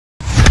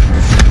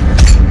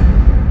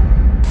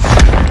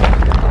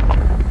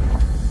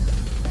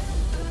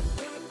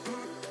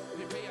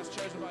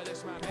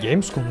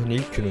Gamescom'un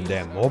ilk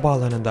gününde MOBA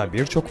alanında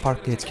birçok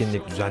farklı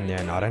etkinlik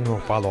düzenleyen Arena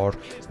of Valor,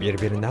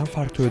 birbirinden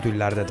farklı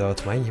ödüllerde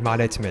dağıtmayı ihmal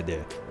etmedi.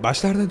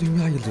 Başlarda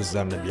dünya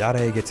yıldızlarını bir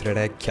araya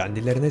getirerek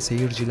kendilerine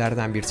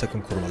seyircilerden bir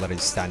takım kurmaları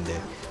istendi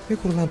ve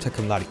kurulan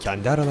takımlar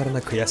kendi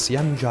aralarında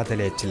kıyasıya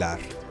mücadele ettiler.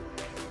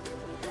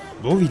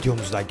 Bu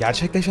videomuzda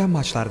gerçekleşen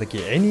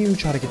maçlardaki en iyi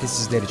 3 hareketi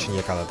sizler için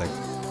yakaladık.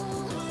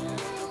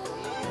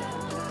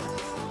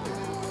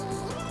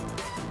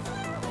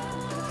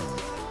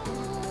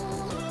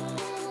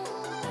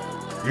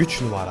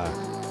 3 numara.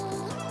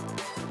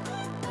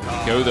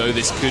 Go though,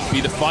 this could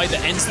be the fight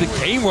that ends the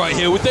game right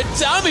here with the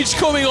damage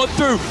coming on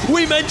through.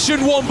 We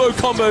mentioned wombo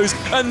combos,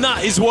 and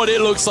that is what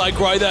it looks like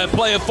right there.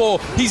 Player 4,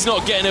 he's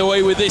not getting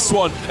away with this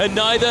one, and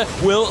neither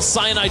will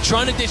Cyanide.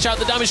 Trying to dish out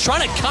the damage,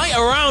 trying to kite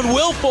around,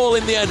 will fall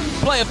in the end.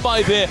 Player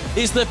 5 here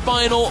is the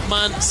final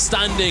man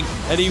standing,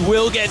 and he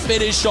will get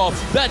finished off.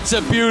 That's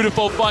a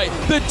beautiful fight.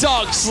 The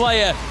Dark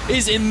Slayer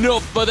is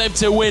enough for them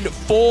to win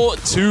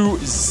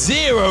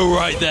 4-0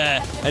 right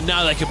there, and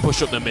now they can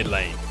push up the mid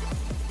lane.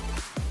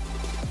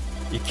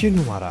 2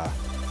 numara.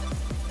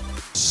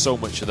 So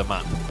much of the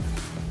map.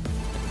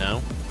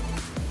 Now,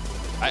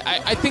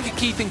 I think a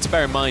key thing to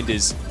bear in mind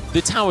is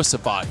the tower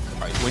survived,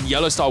 right? When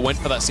Yellowstar went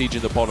for that siege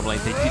in the bottom lane,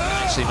 they didn't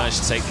actually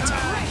manage to take the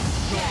tower.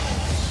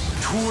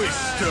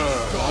 Twister!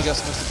 I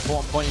guess the most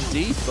important point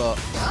indeed, but...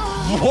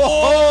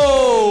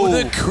 Whoa!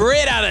 The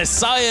crit out of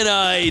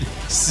Cyanide!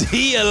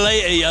 See you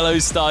later,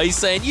 Yellowstar. He's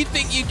saying, you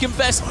think you can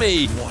best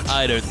me?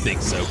 I don't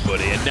think so,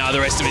 buddy. And now the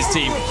rest of his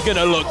team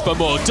gonna look for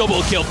more.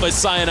 Double kill for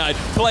Cyanide.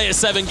 Player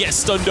 7 gets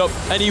stunned up,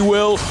 and he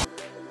will...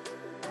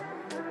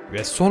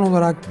 Ve son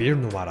olarak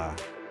 1 numara.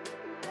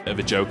 Of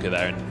a joker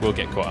there, and we'll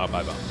get caught out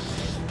by that.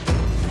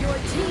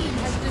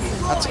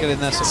 Had to get in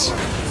there. So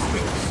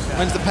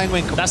when's the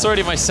penguin come? That's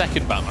already my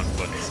second Batman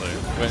footy, so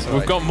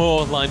we've got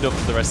more lined up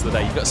for the rest of the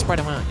day. You've got to spread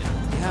them out, yeah.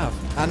 Yeah.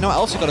 And what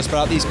else you've got to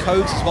spread out these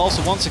codes as well.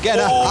 So once again,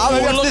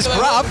 maybe after this at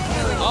grab,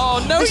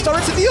 oh no, he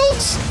started to the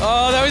ult.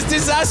 Oh, that was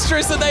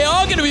disastrous, and they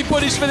are going to be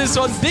punished for this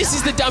one. This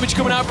is the damage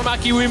coming out from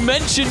Aki. We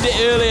mentioned it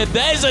earlier.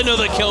 There's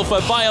another kill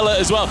for Violet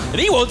as well, and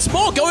he wants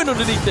more going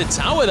underneath the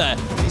tower there.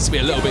 Needs to be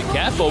a little bit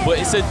careful, but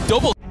it's a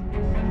double.